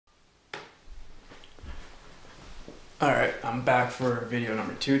Alright, I'm back for video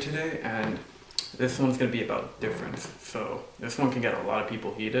number 2 today, and this one's going to be about difference. So this one can get a lot of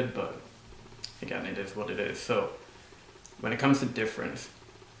people heated, but again, it is what it is. So when it comes to difference,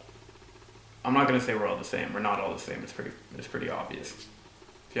 I'm not going to say we're all the same. We're not all the same. It's pretty obvious.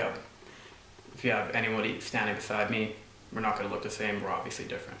 If you have anybody standing beside me, we're not going to look the same. We're obviously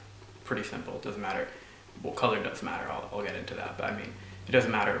different. Pretty simple. It doesn't matter. Well, color does matter. I'll get into that, but I mean, it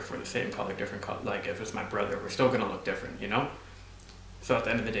doesn't matter if we're the same color, different color. Like if it's my brother, we're still gonna look different, you know? So at the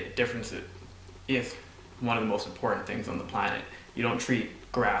end of the day, difference is one of the most important things on the planet. You don't treat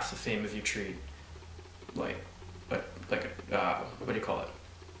grass the same as you treat what do you call it?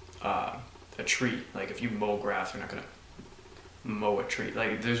 A tree. Like if you mow grass, you're not gonna mow a tree.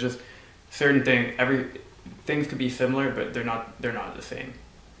 Like there's just certain things could be similar, but they're not the same.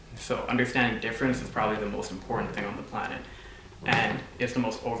 So understanding difference is probably the most important thing on the planet. And it's the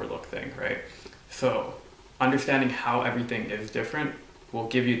most overlooked thing, right? So understanding how everything is different will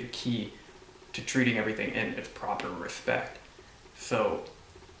give you the key to treating everything in its proper respect. So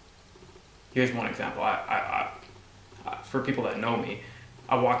here's one example. For people that know me,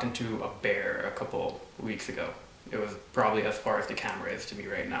 I walked into a bear a couple weeks ago. It was probably as far as the camera is to me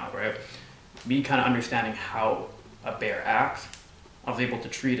right now, right? Me kind of understanding how a bear acts, I was able to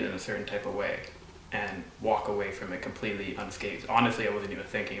treat it in a certain type of way and walk away from it completely unscathed. Honestly, I wasn't even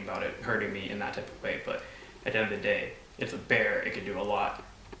thinking about it hurting me in that type of way, but at the end of the day, it's a bear, it can do a lot.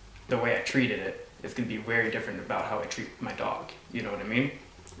 The way I treated it is going to be very different about how I treat my dog, you know what I mean?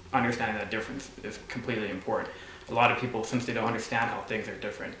 Understanding that difference is completely important. A lot of people, since they don't understand how things are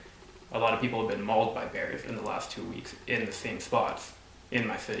different, a lot of people have been mauled by bears in the last 2 weeks in the same spots in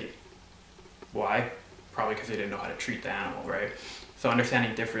my city. Why? Probably because they didn't know how to treat the animal, right? So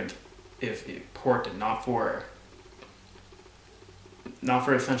understanding difference is important, not for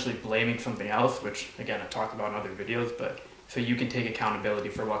essentially blaming something else, which again I talked about in other videos, but so you can take accountability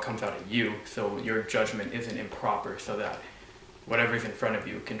for what comes out of you, so your judgment isn't improper, so that whatever's in front of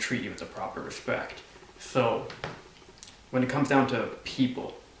you can treat you with the proper respect. So when it comes down to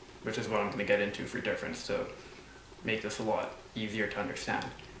people, which is what I'm going to get into for difference to make this a lot easier to understand.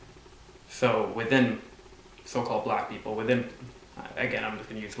 So within so-called black people, again, I'm just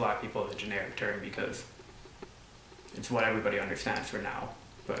going to use black people as a generic term because it's what everybody understands for now.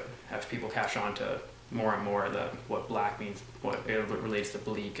 But as people catch on to more and more what black means, what it relates to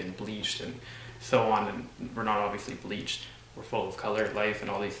bleak and bleached and so on, and we're not obviously bleached, we're full of color, life, and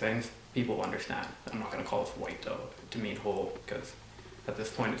all these things, people will understand. I'm not going to call us white though, to mean whole, because at this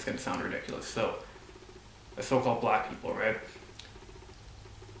point it's going to sound ridiculous. So, the so-called black people, right?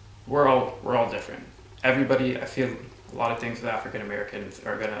 We're all different. Everybody, I feel a lot of things with African Americans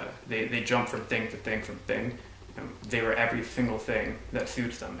are they jump from thing to thing from thing. And they were every single thing that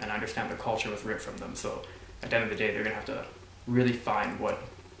suits them, and understand the culture was ripped from them. So at the end of the day, they're gonna have to really find what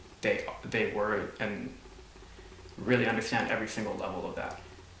they were and really understand every single level of that.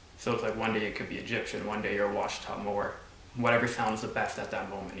 So it's like one day it could be Egyptian, one day you're a Washita Moor, whatever sounds the best at that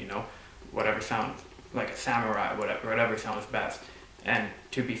moment, you know, whatever sounds like a samurai, whatever sounds best. And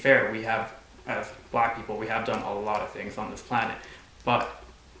to be fair, we have, as black people, we have done a lot of things on this planet, but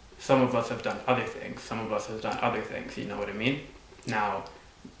some of us have done other things, some of us have done other things, you know what I mean? Now,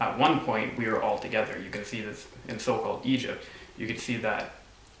 at one point, we were all together. You can see this in so-called Egypt. You can see that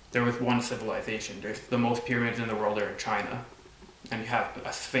there was one civilization. There's the most pyramids in the world are in China, and you have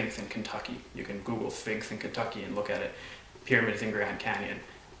a Sphinx in Kentucky. You can Google Sphinx in Kentucky and look at it. Pyramids in Grand Canyon.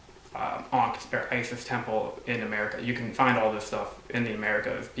 Isis Temple in America. You can find all this stuff in the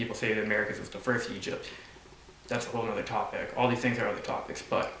Americas. People say the Americas is the first Egypt. That's a whole other topic. All these things are other topics,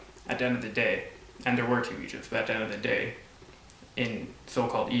 but at the end of the day, and there were 2 Egypts, but at the end of the day, in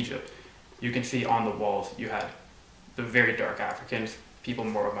so-called Egypt, you can see on the walls you had the very dark Africans, people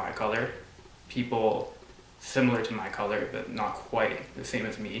more of my color, people similar to my color but not quite the same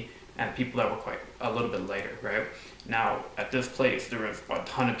as me, and people that were quite a little bit lighter, right? Now, at this place, there was a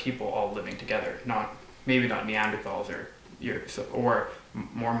ton of people all living together. Maybe not Neanderthals or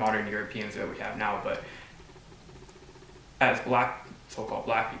more modern Europeans that we have now, but as so-called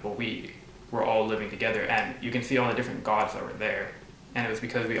black people, we were all living together, and you can see all the different gods that were there. And it was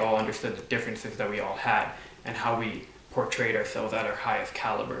because we all understood the differences that we all had and how we portrayed ourselves at our highest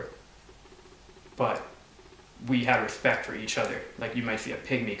caliber. But we had respect for each other. Like you might see a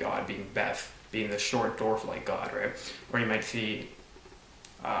pygmy god being Beth, being the short dwarf-like god, right? Or you might see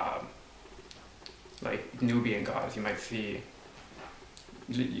like Nubian gods. You might see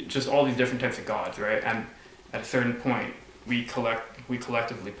just all these different types of gods, right? And at a certain point, we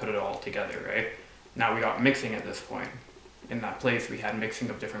collectively put it all together, right? Now we got mixing at this point, in that place we had mixing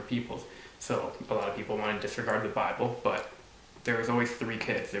of different peoples. So a lot of people want to disregard the Bible, but there was always three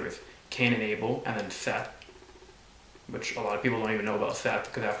kids. There was Cain and Abel, and then Seth, which a lot of people don't even know about Seth,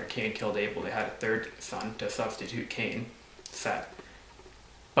 because after Cain killed Abel, they had a third son to substitute Cain, Seth.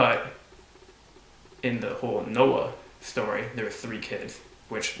 But in the whole Noah story, there were three kids,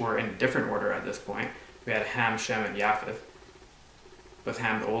 which were in a different order at this point. We had Ham, Shem, and Japheth. Was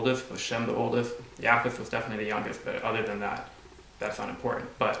Ham the oldest? Was Shem the oldest? Japheth was definitely the youngest, but other than that, that's unimportant.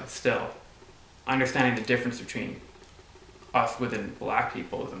 But still, understanding the difference between us within black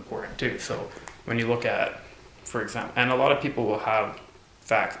people is important too. So when you look at, for example, and a lot of people will have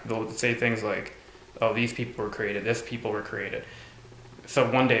facts, they'll say things like, oh, these people were created, this people were created. So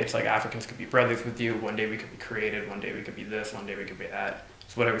one day it's like Africans could be brothers with you, one day we could be created, one day we could be this, one day we could be that.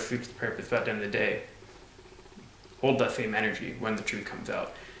 It's whatever suits the purpose, but at the end of the day, hold that same energy when the truth comes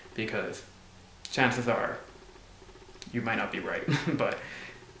out, because chances are you might not be right, but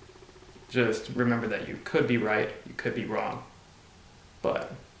just remember that you could be right, you could be wrong,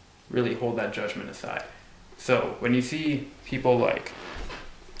 but really hold that judgment aside. So when you see people like,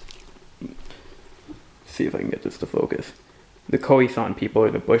 see if I can get this to focus, the Khoisan people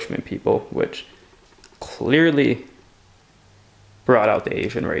or the Bushman people, which clearly brought out the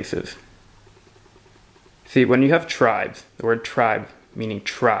Asian races. See, when you have tribes, the word tribe meaning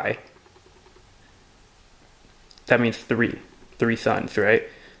try, that means three sons, right?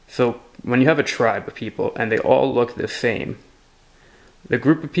 So when you have a tribe of people and they all look the same, the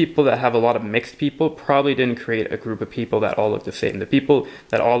group of people that have a lot of mixed people probably didn't create a group of people that all look the same. The people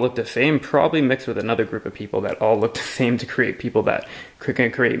that all look the same probably mixed with another group of people that all look the same to create people that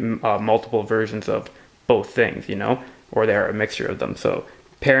can create multiple versions of both things, you know, or they're a mixture of them. So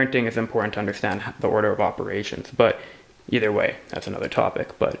parenting is important to understand the order of operations, but either way, that's another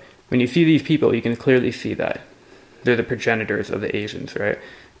topic. But when you see these people, you can clearly see that they're the progenitors of the Asians, right?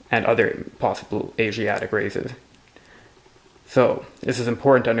 And other possible Asiatic races. So this is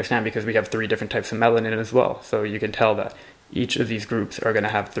important to understand because we have three different types of melanin as well. So you can tell that each of these groups are going to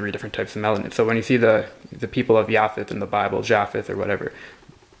have three different types of melanin. So when you see the people of Japheth in the Bible, Japheth or whatever,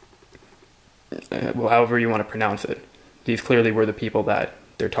 well, however you want to pronounce it, these clearly were the people that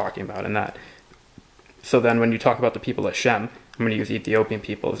they're talking about in that. So then when you talk about the people of Shem, I'm going to use Ethiopian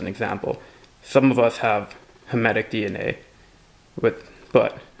people as an example. Some of us have Hamitic DNA, but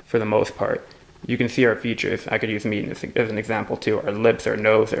for the most part, you can see our features. I could use me as an example too. Our lips, our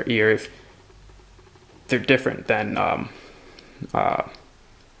nose, our ears, they're different than a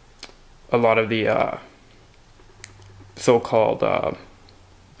lot of the so-called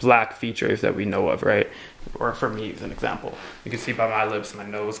black features that we know of, right? Or for me as an example, you can see by my lips, my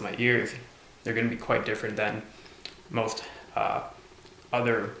nose, my ears, they're going to be quite different than most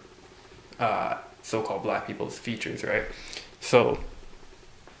other so-called black people's features, right? So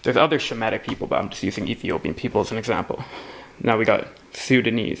there's other Shemitic people, but I'm just using Ethiopian people as an example. Now we got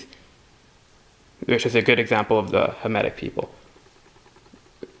Sudanese, which is a good example of the Hamitic people.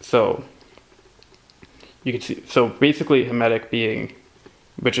 So you can see, so basically Hamitic being,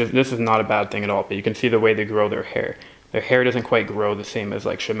 this is not a bad thing at all, but you can see the way they grow their hair. Their hair doesn't quite grow the same as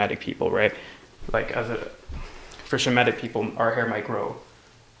like Shemitic people, right? Like for Shemitic people, our hair might grow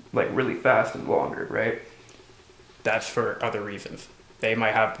like really fast and longer, right? That's for other reasons. They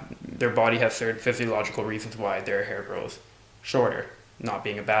might have, their body has certain physiological reasons why their hair grows shorter, not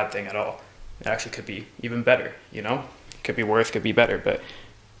being a bad thing at all. It actually could be even better, you know? Could be worse, could be better, but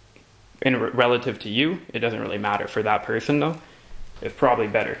relative to you, it doesn't really matter. For that person though, it's probably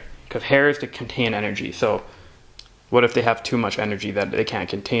better, because hair is to contain energy. So what if they have too much energy that they can't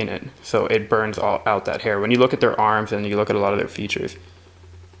contain it? So it burns out that hair. When you look at their arms and you look at a lot of their features,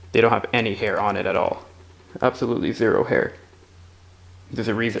 they don't have any hair on it at all. Absolutely zero hair. There's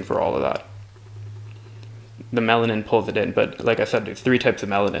a reason for all of that. The melanin pulls it in, but like I said, there's three types of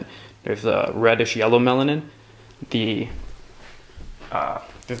melanin. There's a reddish yellow melanin. There's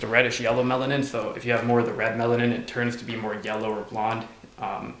the reddish yellow melanin, so if you have more of the red melanin, it turns to be more yellow or blonde.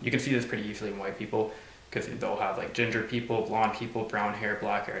 You can see this pretty easily in white people, because they'll have like ginger people, blonde people, brown hair,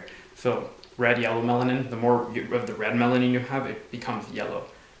 black hair. So red, yellow melanin, the more of the red melanin you have, it becomes yellow.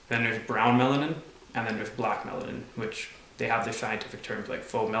 Then there's brown melanin, and then there's black melanin, which they have their scientific terms like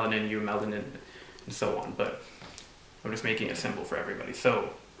faux melanin, eumelanin, and so on, but I'm just making it simple for everybody. So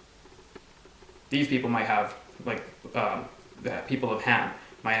these people might have, like the people of Ham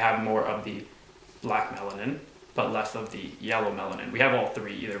might have more of the black melanin, but less of the yellow melanin. We have all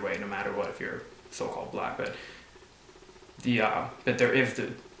three either way, no matter what, if you're so-called black, but there is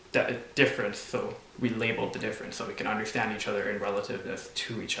the difference, so we labeled the difference so we can understand each other in relativeness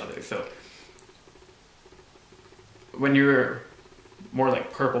to each other. So when you're more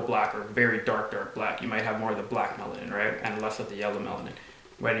like purple black or very dark black, you might have more of the black melanin, right, and less of the yellow melanin.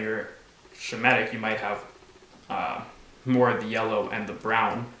 When you're Shemitic, you might have more of the yellow and the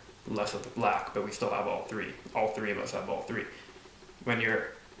brown, less of the black, but we still have all three. All three of us have all three. When you're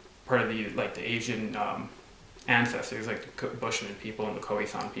part of the Asian ancestors, like the Bushman people and the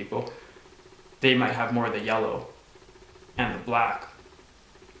Khoisan people, they might have more of the yellow and the black.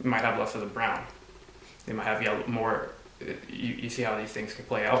 You might have less of the brown. They might have yellow more. You see how these things can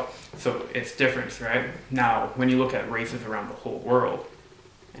play out. So it's different, right? Now, when you look at races around the whole world,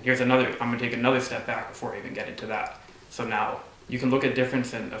 and here's another, I'm going to take another step back before I even get into that. So now, you can look at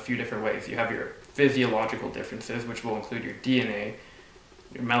difference in a few different ways. You have your physiological differences, which will include your DNA.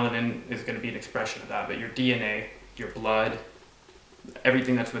 Your melanin is going to be an expression of that, but your DNA, your blood,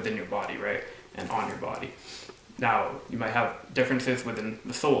 everything that's within your body, right? And on your body. Now, you might have differences within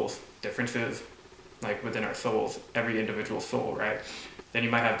the souls, differences like within our souls, every individual soul, right? Then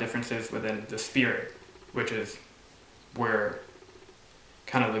you might have differences within the spirit, which is where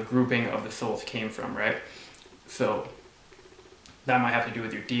kind of the grouping of the souls came from, right? So that might have to do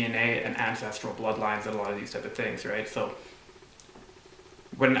with your DNA and ancestral bloodlines and a lot of these type of things, right? So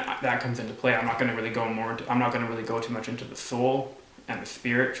when that comes into play, I'm not going to really go too much into the soul and the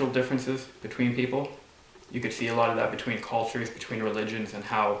spiritual differences between people. You could see a lot of that between cultures, between religions, and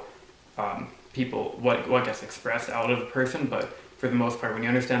how people, what gets expressed out of a person. But for the most part, when you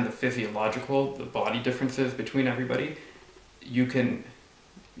understand the physiological, the body differences between everybody,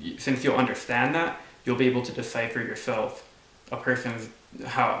 since you'll understand that, you'll be able to decipher yourself a person's,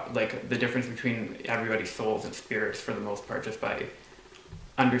 how, like, the difference between everybody's souls and spirits for the most part, just by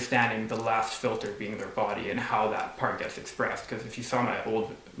understanding the last filter being their body and how that part gets expressed. Because if you saw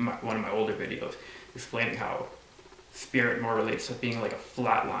one of my older videos explaining how spirit more relates to being like a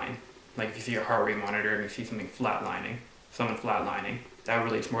flat line, like if you see a heart rate monitor and you see someone flatlining, that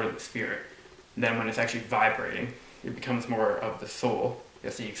relates more to the spirit. And then when it's actually vibrating, it becomes more of the soul.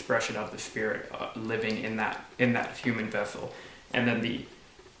 It's the expression of the spirit living in that human vessel, and then the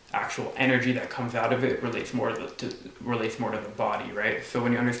actual energy that comes out of it relates more to the body, right? So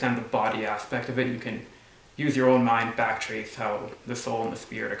when you understand the body aspect of it, you can use your own mind, backtrace how the soul and the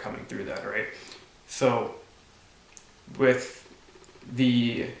spirit are coming through that, right? So with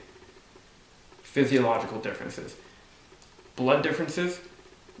the physiological differences, blood differences,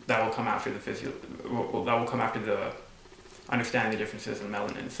 that will come after the understanding the differences in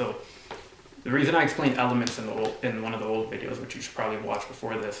melanin. So the reason I explained elements in one of the old videos, which you should probably watch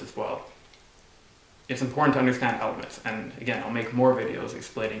before this as well, it's important to understand elements. And again, I'll make more videos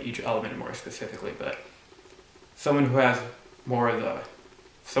explaining each element more specifically, but someone who has more of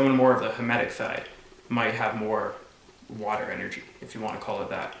the Hermetic side might have more water energy, if you want to call it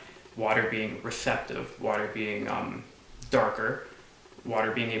that. Water being receptive, water being darker,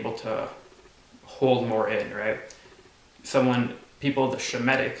 water being able to hold more in, right? People, the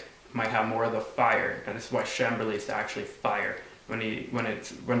Shemitic, might have more of the fire, and this is why Shem relates to actually fire. When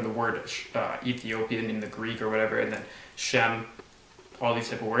the word Ethiopian in the Greek or whatever, and then Shem, all these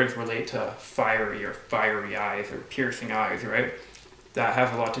type of words relate to fiery or fiery eyes or piercing eyes, right? That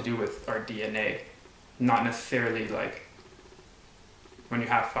has a lot to do with our DNA, not necessarily like when you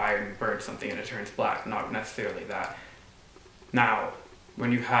have fire and you burn something and it turns black, not necessarily that. Now,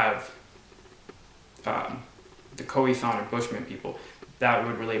 when you have the Khoisan or Bushman people, that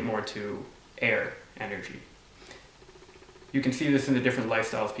would relate more to air energy. You can see this in the different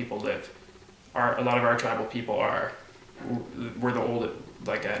lifestyles people live. A lot of our tribal people were the old,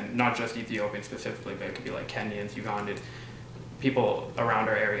 not just Ethiopians specifically, but it could be like Kenyans, Ugandans, people around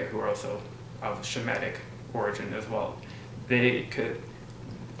our area who are also of Shemitic origin as well.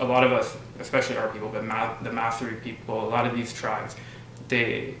 A lot of us, especially our people, but the Maasai people, a lot of these tribes,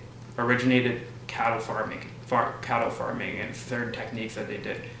 they originated cattle farming and certain techniques that they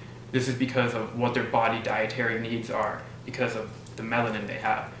did. This is because of what their body dietary needs are, because of the melanin they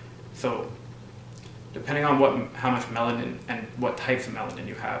have. So depending on how much melanin and what types of melanin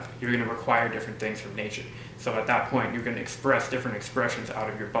you have, you're going to require different things from nature. So at that point, you're going to express different expressions out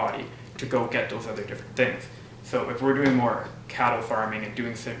of your body to go get those other different things. So if we're doing more cattle farming and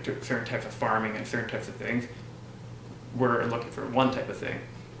doing certain types of farming and certain types of things, we're looking for one type of thing.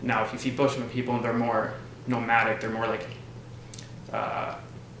 Now, if you see Bushman people and they're more nomadic, they're more like,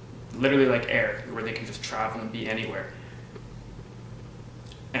 literally like air, where they can just travel and be anywhere.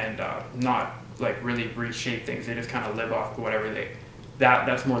 And not like really reshape things, they just kind of live off whatever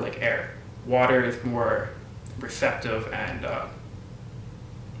that's more like air. Water is more receptive and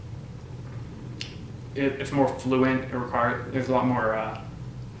it's more fluent. There's a lot more,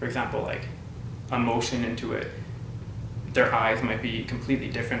 for example, like emotion into it. their eyes might be completely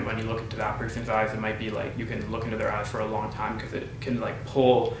different. When you look into that person's eyes, it might be like you can look into their eyes for a long time because it can like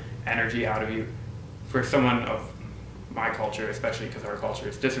pull energy out of you. For someone of my culture, especially because our culture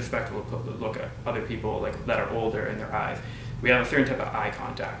is disrespectful to look at other people like that are older in their eyes. We have a certain type of eye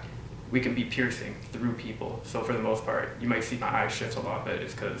contact. We can be piercing through people. So for the most part, you might see my eyes shift a lot, but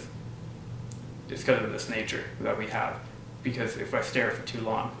it's because of this nature that we have. Because if I stare for too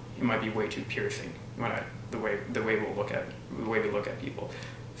long, it might be way too piercing the way we look at people.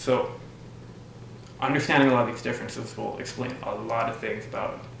 So understanding a lot of these differences will explain a lot of things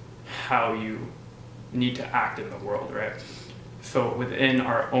about how you need to act in the world, right? So within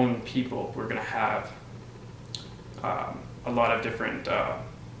our own people, we're going to have a lot of different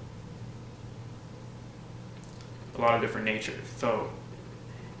natures. So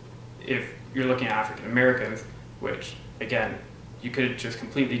if you're looking at African Americans, which again, you could just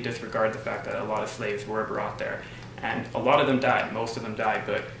completely disregard the fact that a lot of slaves were brought there, and a lot of them died. Most of them died,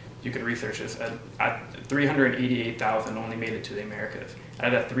 but you could research this. At 388,000 only made it to the Americas.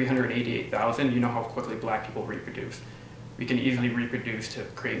 Out of that 388,000, you know how quickly black people reproduce. We can easily reproduce to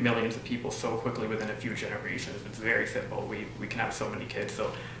create millions of people so quickly within a few generations. It's very simple. We can have so many kids.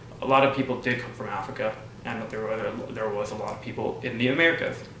 So a lot of people did come from Africa, and there was a lot of people in the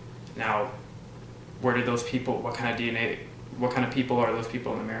Americas. Now, where did those people, what kind of DNA, what kind of people are those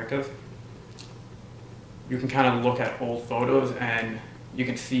people in the Americas? You can kind of look at old photos and you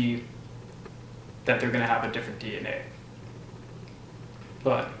can see that they're going to have a different DNA.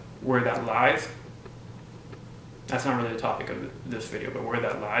 But where that lies, that's not really the topic of this video, but where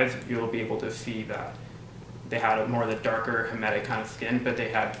that lies, you'll be able to see that they had a more of the darker Hamitic kind of skin, but they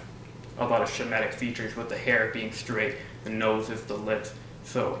had a lot of Shemitic features with the hair being straight, the noses, the lips.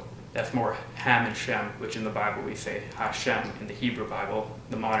 So that's more Ham and Shem, which in the Bible we say Hashem in the Hebrew Bible,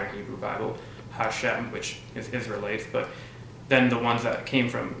 the modern Hebrew Bible, Hashem, which is Israelites. But then the ones that came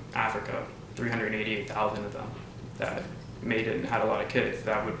from Africa, 388,000 of them that made it and had a lot of kids,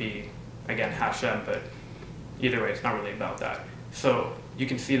 that would be, again, Hashem, but either way, it's not really about that. So you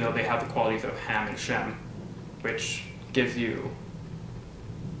can see though they have the qualities of Ham and Shem, which gives you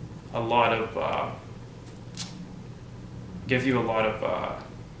a lot of,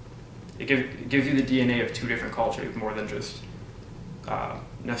 it gives you the DNA of two different cultures more than just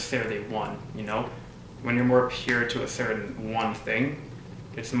necessarily one, you know? When you're more pure to a certain one thing,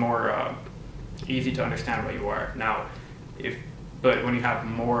 it's more easy to understand what you are. Now, but when you have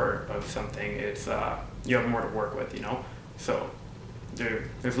more of something, it's you have more to work with, you know? So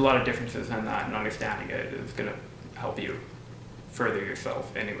there's a lot of differences in that, and understanding it is gonna help you further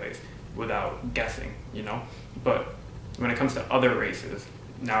yourself anyways, without guessing, you know? But when it comes to other races,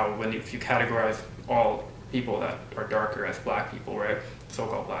 now if you categorize all people that are darker as black people, right?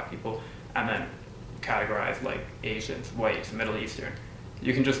 So-called black people, and then categorize like Asians, whites, Middle Eastern,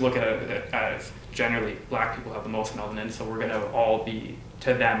 you can just look at it as generally black people have the most melanin, so we're gonna all be,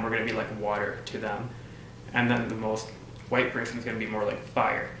 to them, we're gonna be like water to them. And then the most white person is gonna be more like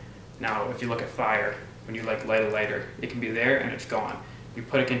fire. Now, if you look at fire, when you like light a lighter, it can be there and it's gone. You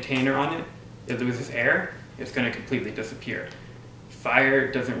put a container on it, it loses air, it's gonna completely disappear.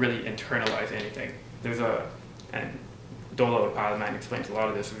 Fire doesn't really internalize anything. And Dolo, the Pilot Man, explains a lot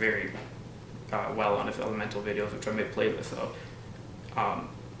of this very well on his elemental videos, which I made playlists of.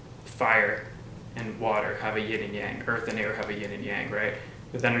 Fire and water have a yin and yang. Earth and air have a yin and yang, right?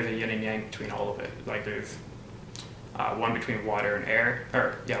 But then there's a yin and yang between all of it. Like there's one between water and air,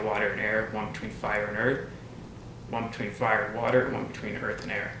 water and air, one between fire and earth, one between fire and water, and one between earth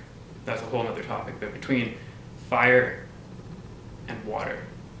and air. That's a whole other topic. But between fire and water,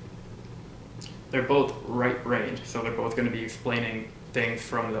 they're both right-brained, so they're both going to be explaining things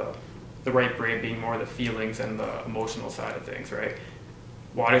from the right brain being more the feelings and the emotional side of things, right?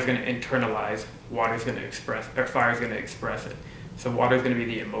 Water's going to internalize, water's going to express, or fire's going to express it. So water's going to be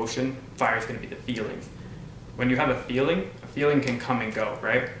the emotion, fire's going to be the feelings. When you have a feeling can come and go,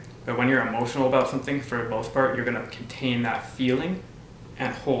 right? But when you're emotional about something, for the most part, you're going to contain that feeling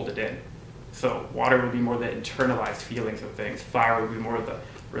and hold it in. So water would be more the internalized feelings of things, fire would be more the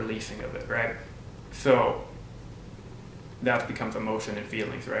releasing of it, right? So that becomes emotion and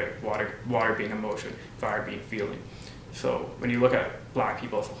feelings, right? Water being emotion, fire being feeling. So when you look at black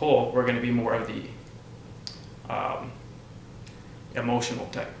people as a whole, we're going to be more of the emotional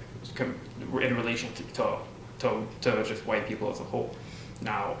type in relation to just white people as a whole.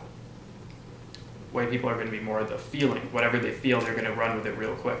 Now, white people are going to be more of the feeling. Whatever they feel, they're going to run with it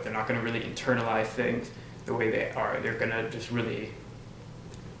real quick. They're not going to really internalize things the way they are. They're going to just really,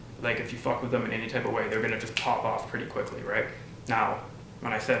 like if you fuck with them in any type of way, they're going to just pop off pretty quickly, right? Now,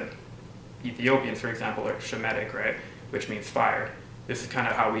 when I said Ethiopians, for example, are Shemitic, right? which means fire. This is kind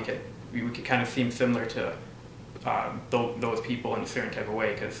of how we could kind of seem similar to those people in a certain type of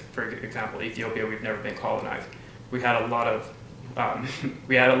way, because for example, Ethiopia, we've never been colonized. We had a lot of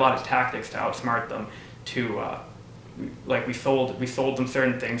tactics to outsmart them. We sold them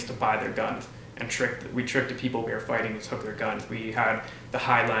certain things to buy their guns, and we tricked the people we were fighting who took their guns. We had the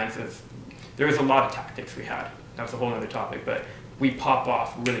highlands. There was a lot of tactics we had. That's a whole other topic, but we pop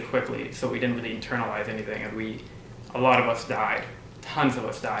off really quickly, so we didn't really internalize anything, and a lot of us died. Tons of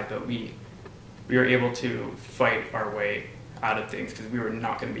us died, but we were able to fight our way out of things because we were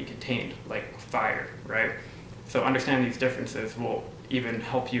not going to be contained like fire, right? So understanding these differences will even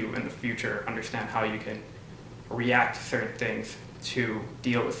help you in the future understand how you can react to certain things to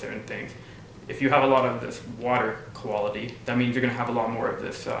deal with certain things. If you have a lot of this water quality, that means you're going to have a lot more of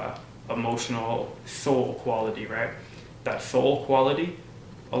this emotional soul quality, right? That soul quality,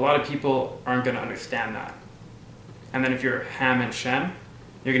 a lot of people aren't going to understand that. And then if you're Ham and Shem,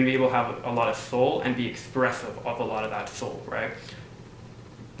 you're going to be able to have a lot of soul and be expressive of a lot of that soul, right?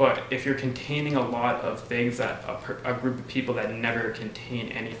 But if you're containing a lot of things that a group of people that never contain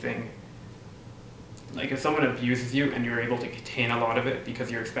anything, like if someone abuses you and you're able to contain a lot of it because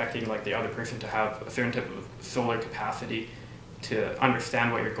you're expecting like the other person to have a certain type of solar capacity to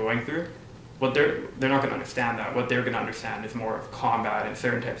understand what you're going through, well, they're not going to understand that. What they're going to understand is more of combat and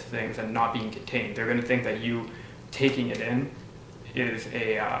certain types of things and not being contained. They're going to think that you taking it in is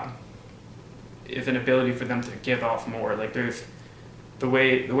an ability for them to give off more. Like there's the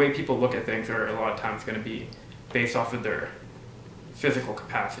way people look at things are a lot of times going to be based off of their physical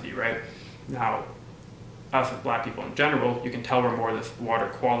capacity, right? Now, us as black people in general, you can tell we're more this water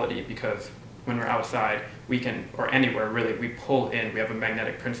quality because when we're outside, we can, or anywhere really, we pull in, we have a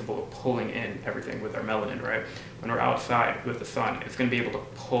magnetic principle of pulling in everything with our melanin, right? When we're outside with the sun, it's going to be able to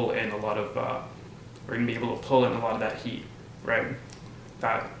pull in a lot of, we're going to be able to pull in a lot of that heat, right?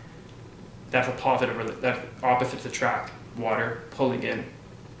 That's a positive, that opposites attract, water pulling in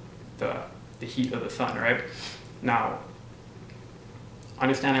the heat of the sun, right? Now,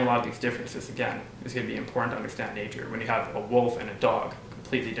 understanding a lot of these differences, again, is going to be important to understand nature. When you have a wolf and a dog,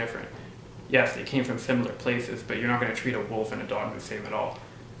 completely different. Yes, they came from similar places, but you're not going to treat a wolf and a dog the same at all.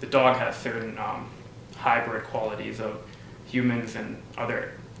 The dog has certain hybrid qualities of humans and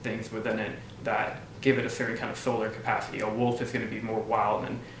other things within it that give it a certain kind of solar capacity. A wolf is going to be more wild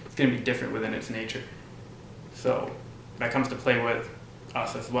and it's going to be different within its nature. So that comes to play with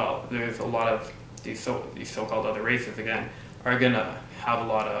us as well. There's a lot of these so-called other races, again, are going to have a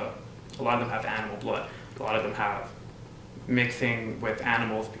lot of them have animal blood. A lot of them have mixing with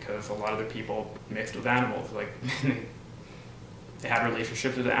animals because a lot of the people mixed with animals. Like they had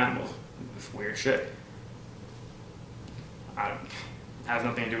relationships with the animals. This weird shit. It has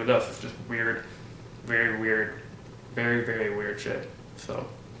nothing to do with us. It's just weird, very weird, very, very weird shit. So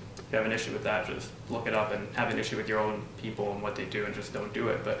if you have an issue with that, just look it up, and have an issue with your own people and what they do and just don't do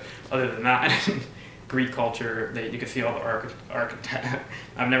it. But other than that, Greek culture, you can see all the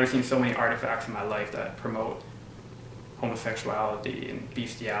I've never seen so many artifacts in my life that promote homosexuality and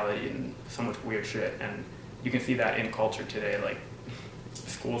bestiality and so much weird shit. And you can see that in culture today. Like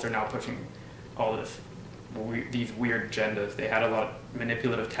schools are now pushing all these weird agendas. They had a lot of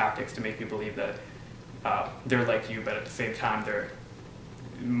manipulative tactics to make you believe that they're like you, but at the same time,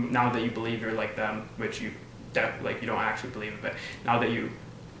 now that you believe you're like them, which you don't actually believe it, but now that you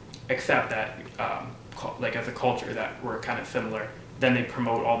accept that, like as a culture, that we're kind of similar, then they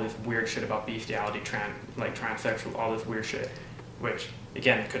promote all this weird shit about bestiality, transsexual, all this weird shit, which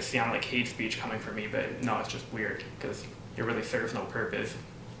again could sound like hate speech coming from me, but no, it's just weird because it really serves no purpose.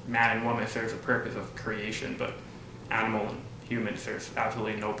 Man and woman serves a purpose of creation, but animal and human serves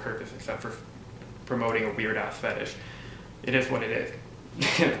absolutely no purpose except for promoting a weird ass fetish. It is what it is.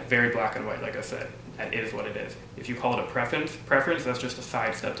 Very black and white, like I said. That is what it is. If you call it a preference, that's just a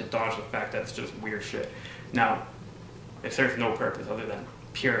sidestep to dodge the fact that it's just weird shit. Now, it serves no purpose other than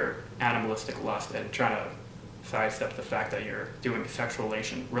pure animalistic lust and trying to sidestep the fact that you're doing sexual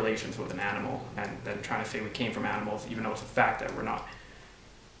relations with an animal and then trying to say we came from animals, even though it's a fact that we're not.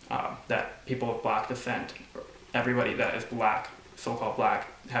 That people of black descent, everybody that is black, so-called black,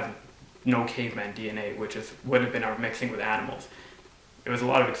 have no caveman DNA, which would have been our mixing with animals. It was a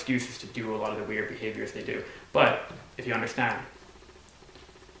lot of excuses to do a lot of the weird behaviors they do. But if you understand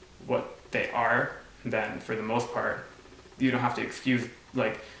what they are, then for the most part, you don't have to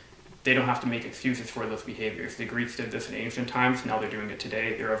they don't have to make excuses for those behaviors. The Greeks did this in ancient times, now they're doing it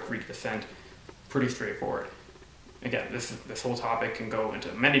today. They're of Greek descent. Pretty straightforward. Again, this whole topic can go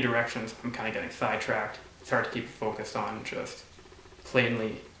into many directions. I'm kind of getting sidetracked. It's hard to keep focused on just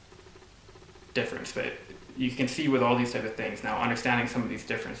plainly difference, but you can see with all these type of things. Now, understanding some of these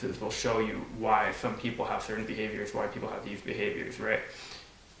differences will show you why some people have certain behaviors, why people have these behaviors, right?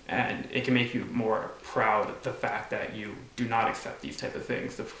 And it can make you more proud of the fact that you do not accept these type of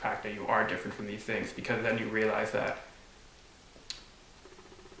things, the fact that you are different from these things, because then you realize that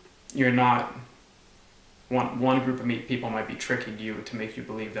you're not, one group of people might be tricking you to make you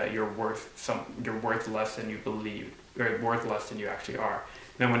believe that you're worth less than you believe, or worth less than you actually are.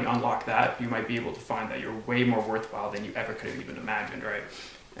 And then when you unlock that, you might be able to find that you're way more worthwhile than you ever could have even imagined, right?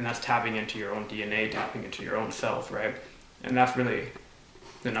 And that's tapping into your own DNA, tapping into your own self, right? And that's really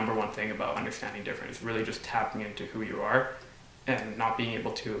the number one thing about understanding difference, is really just tapping into who you are and not being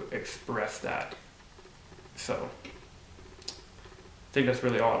able to express that. So I think that's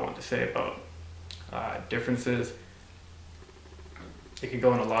really all I want to say about differences. It can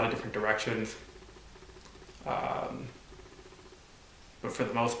go in a lot of different directions, but for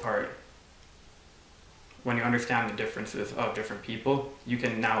the most part, when you understand the differences of different people, you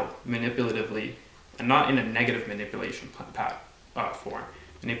can now manipulatively, and not in a negative manipulation form.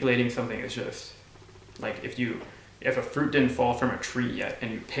 Manipulating something is just like if a fruit didn't fall from a tree yet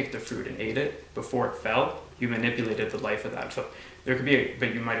and you picked the fruit and ate it before it fell, you manipulated the life of that. So there could be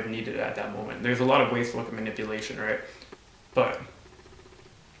but you might have needed it at that moment. There's a lot of ways to look at manipulation, right? But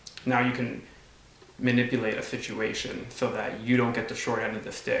now you can manipulate a situation so that you don't get the short end of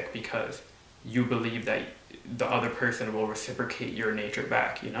the stick because you believe that the other person will reciprocate your nature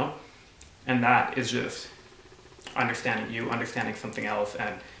back, you know? And that is just understanding you, understanding something else.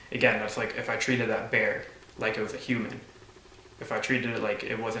 And again, that's like if I treated that bear like it was a human, if I treated it like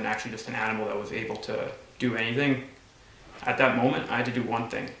it wasn't actually just an animal that was able to do anything, at that moment I had to do one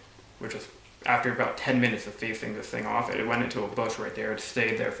thing, which was after about 10 minutes of facing this thing off, it went into a bush right there. It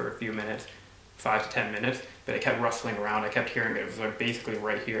stayed there for a few minutes, 5 to 10 minutes, but it kept rustling around. I kept hearing it. It was like basically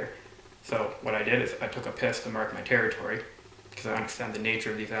right here. So what I did is I took a piss to mark my territory because I understand the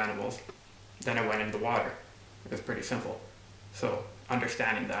nature of these animals. Then I went into the water. It was pretty simple. So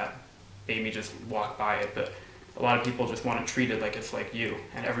understanding that made me just walk by it. But a lot of people just want to treat it like it's like you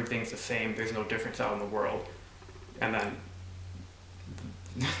and everything's the same. There's no difference out in the world. And then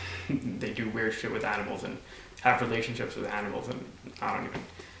they do weird shit with animals and have relationships with animals, and I don't even,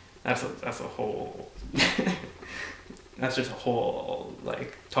 that's a whole that's just a whole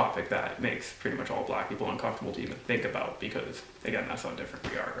like topic that makes pretty much all black people uncomfortable to even think about, because again, that's how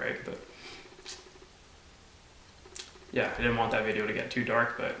different we are, right? But yeah, I didn't want that video to get too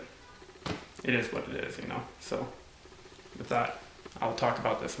dark, but it is what it is, you know? So with that, I'll talk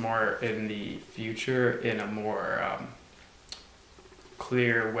about this more in the future in a more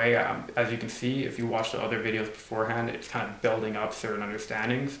clear way. As you can see, if you watch the other videos beforehand, it's kind of building up certain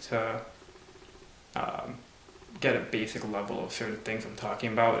understandings to get a basic level of certain things I'm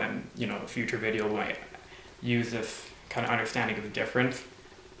talking about, and you know, a future video might use this kind of understanding of the difference.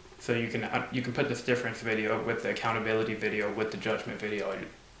 So you can put this difference video with the accountability video with the judgment video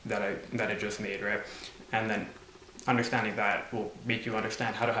that I just made, right? And then understanding that will make you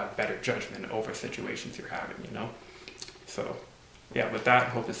understand how to have better judgment over situations you're having, you know? So yeah, with that,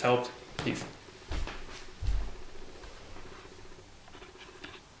 hope this helped. Peace.